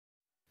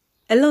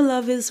Hello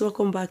lovers,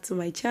 welcome back to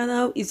my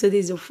channel. If today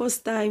is your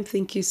first time,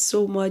 thank you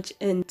so much,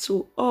 and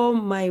to all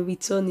my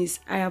returnees,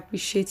 I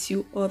appreciate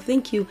you all.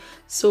 Thank you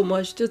so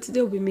much. So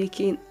today we'll be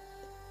making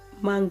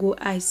mango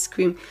ice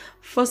cream.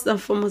 First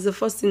and foremost, the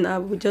first thing I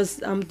will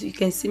just you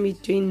can see me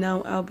doing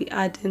now, I'll be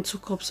adding 2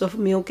 cups of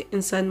milk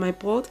inside my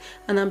pot,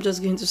 and I'm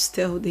just going to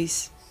stir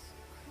this.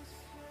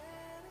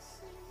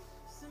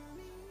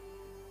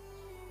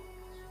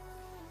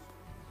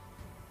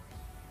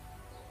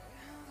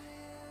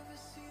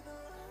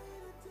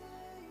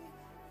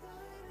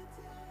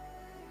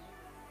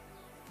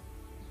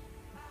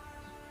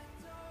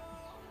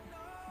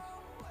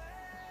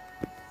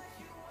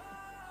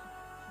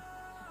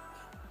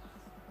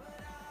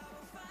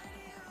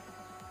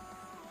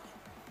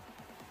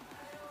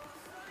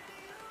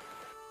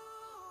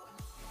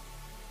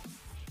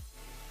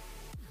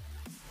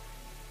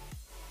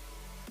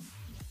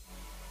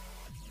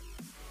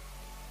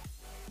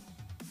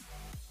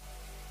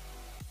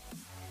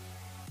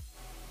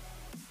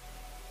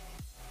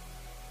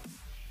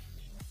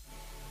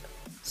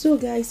 So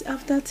guys,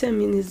 after 10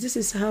 minutes, this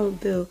is how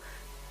the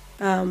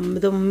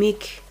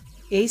milk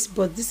is,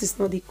 but this is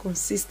not the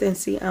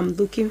consistency I'm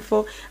looking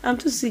for. I'm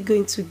just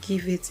going to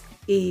give it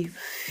a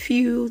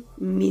few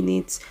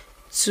minutes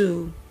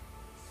to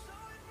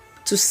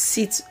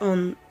sit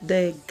on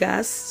the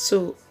gas.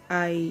 So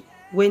I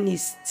when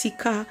it's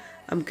thicker,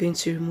 I'm going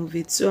to remove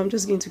it. So I'm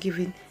just going to give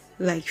it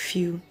like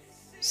few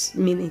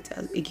minutes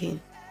again.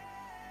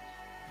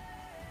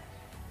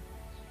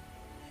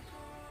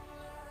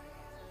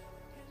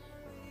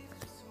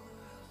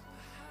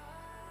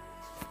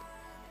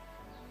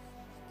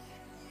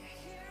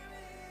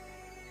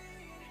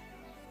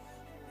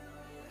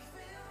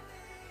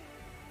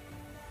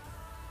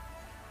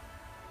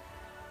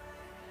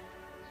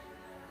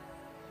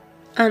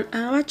 And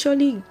I'm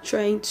actually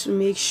trying to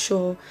make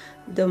sure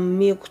the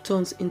milk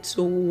turns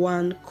into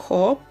 1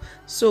 cup.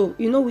 So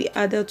we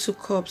added 2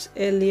 cups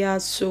earlier,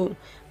 so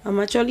I'm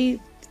actually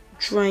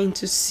trying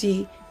to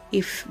see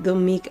if the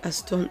milk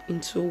has turned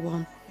into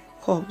 1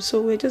 cup.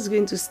 So we're just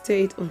going to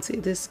stir it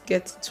until this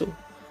gets to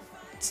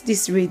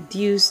this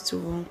reduced to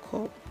 1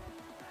 cup.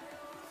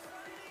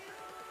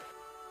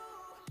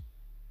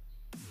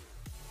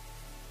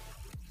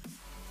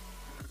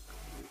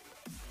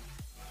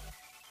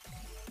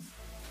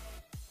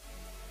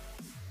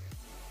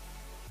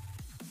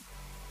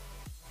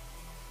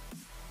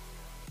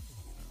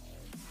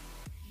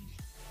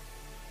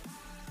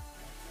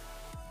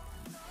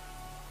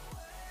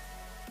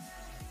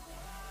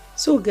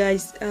 So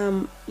guys,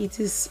 it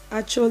is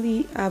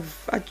actually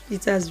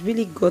it has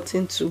really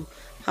gotten to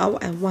how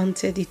I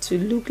wanted it to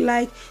look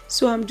like.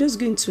 So I'm just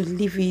going to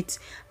leave it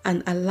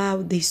and allow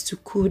this to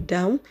cool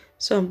down.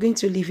 So I'm going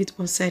to leave it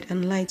on side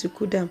and allow it to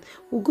cool down.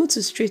 We'll go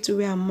to straight to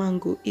where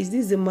mango is.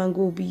 This the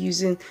mango we'll be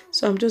using.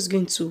 So I'm just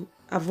going to,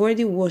 I've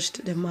already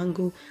washed the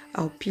mango.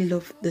 I'll peel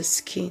off the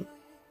skin.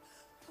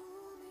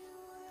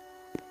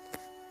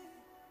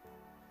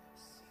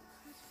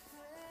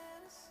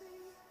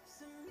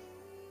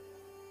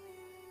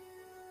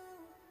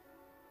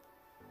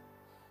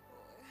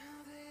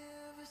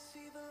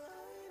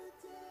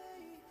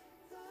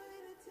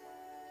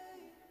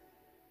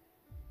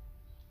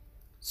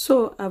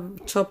 So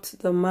I've chopped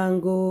the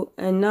mango,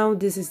 and now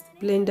this is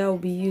the blender I'll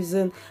be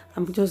using.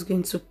 I'm just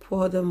going to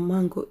pour the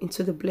mango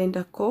into the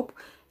blender cup,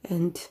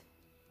 and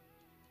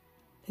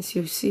as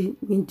you see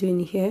me doing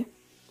here.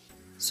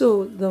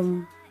 So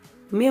the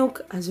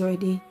milk has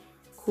already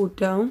cooled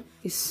down,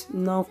 it's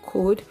now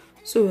cold.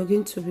 So we're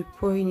going to be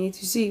pouring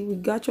it. You see,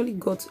 we actually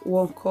got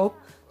 1 cup,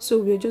 so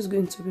we're just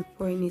going to be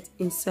pouring it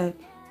inside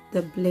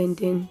the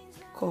blending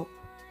cup.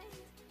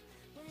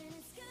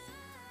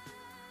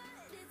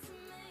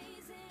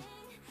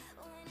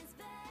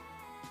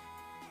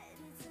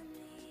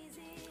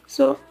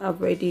 So I've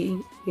already,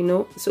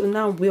 so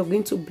now we are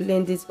going to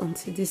blend it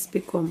until this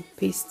become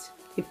paste,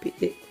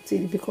 till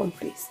it become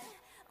paste.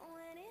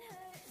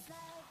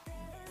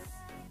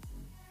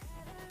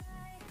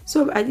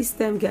 So at this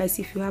time guys,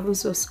 if you haven't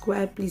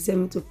subscribed, please help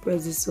me to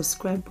press the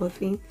subscribe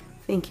button.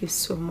 Thank you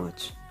so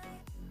much.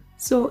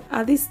 So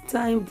at this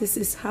time, this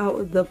is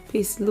how the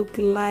paste look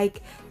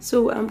like.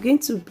 So I'm going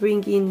to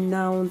bring in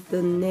now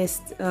the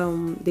next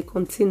the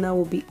container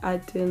will be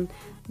adding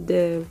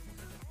the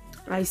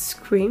ice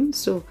cream.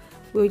 So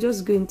we're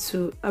just going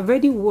to, I've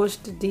already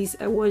washed this,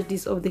 I washed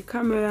this off the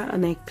camera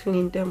and I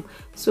cleaned them.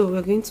 So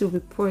we're going to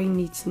be pouring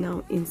it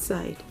now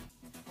inside.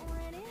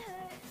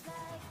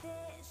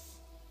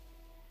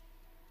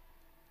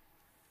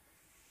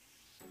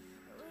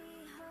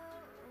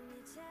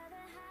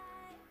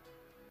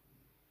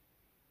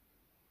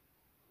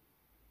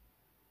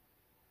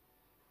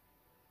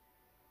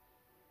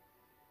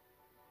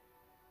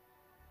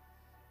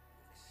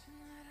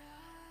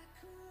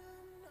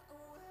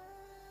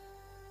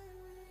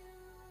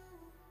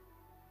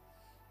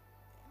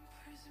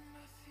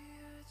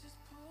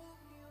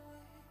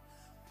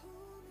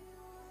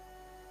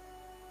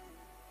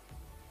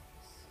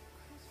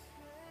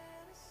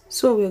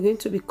 So we're going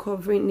to be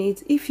covering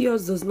it. If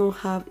yours does not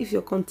have, if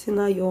your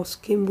container, your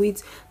skim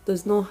width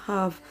does not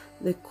have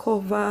the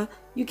cover,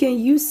 you can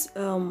use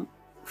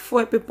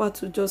foil paper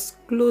to just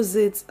close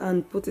it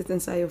and put it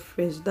inside your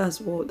fridge. That's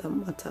what that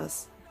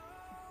matters.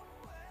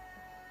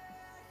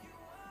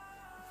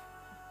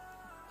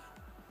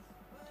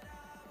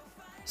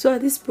 So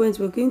at this point,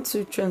 we're going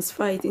to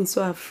transfer it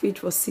into our fridge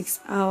for 6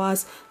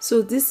 hours.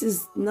 So this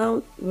is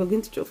now, we're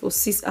going to do for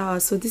 6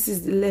 hours. So this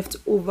is the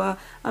leftover.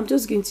 I'm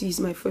just going to use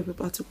my foil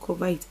paper to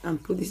cover it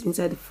and put this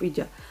inside the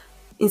freezer,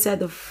 inside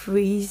the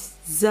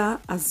freezer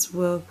as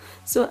well.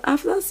 So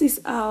after 6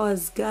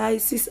 hours,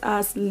 guys, 6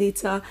 hours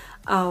later,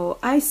 our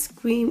ice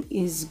cream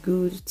is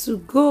good to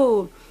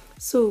go.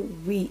 So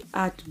we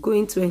are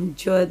going to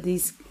enjoy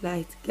this,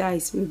 like,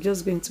 guys, we're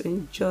just going to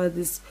enjoy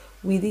this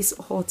with this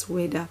hot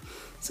weather.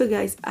 So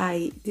guys,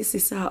 this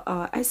is how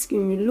our ice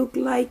cream will look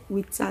like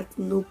without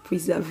no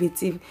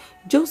preservative.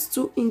 Just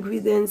 2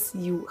 ingredients,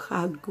 you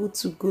are good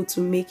to go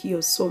to make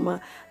your summer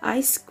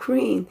ice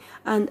cream.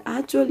 And I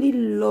actually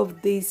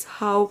love this,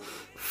 how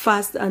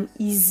fast and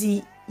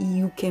easy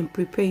you can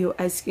prepare your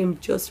ice cream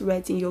just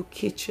right in your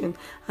kitchen.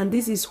 And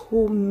this is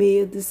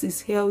homemade, this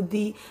is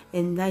healthy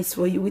and nice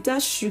for you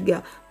without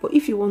sugar. But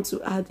if you want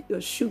to add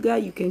your sugar,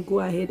 you can go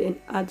ahead and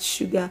add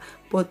sugar,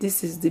 but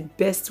this is the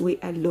best way.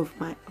 I love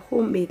my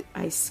homemade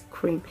ice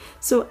cream.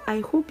 So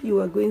I hope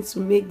you are going to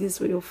make this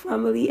for your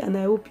family, and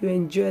I hope you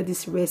enjoy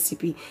this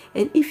recipe.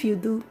 And if you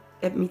do,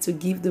 help me to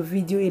give the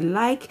video a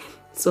like,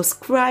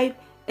 subscribe,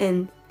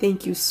 and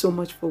thank you so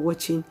much for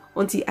watching.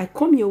 Until I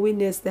come your way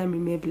next time,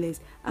 remain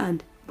blessed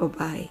and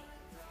bye-bye.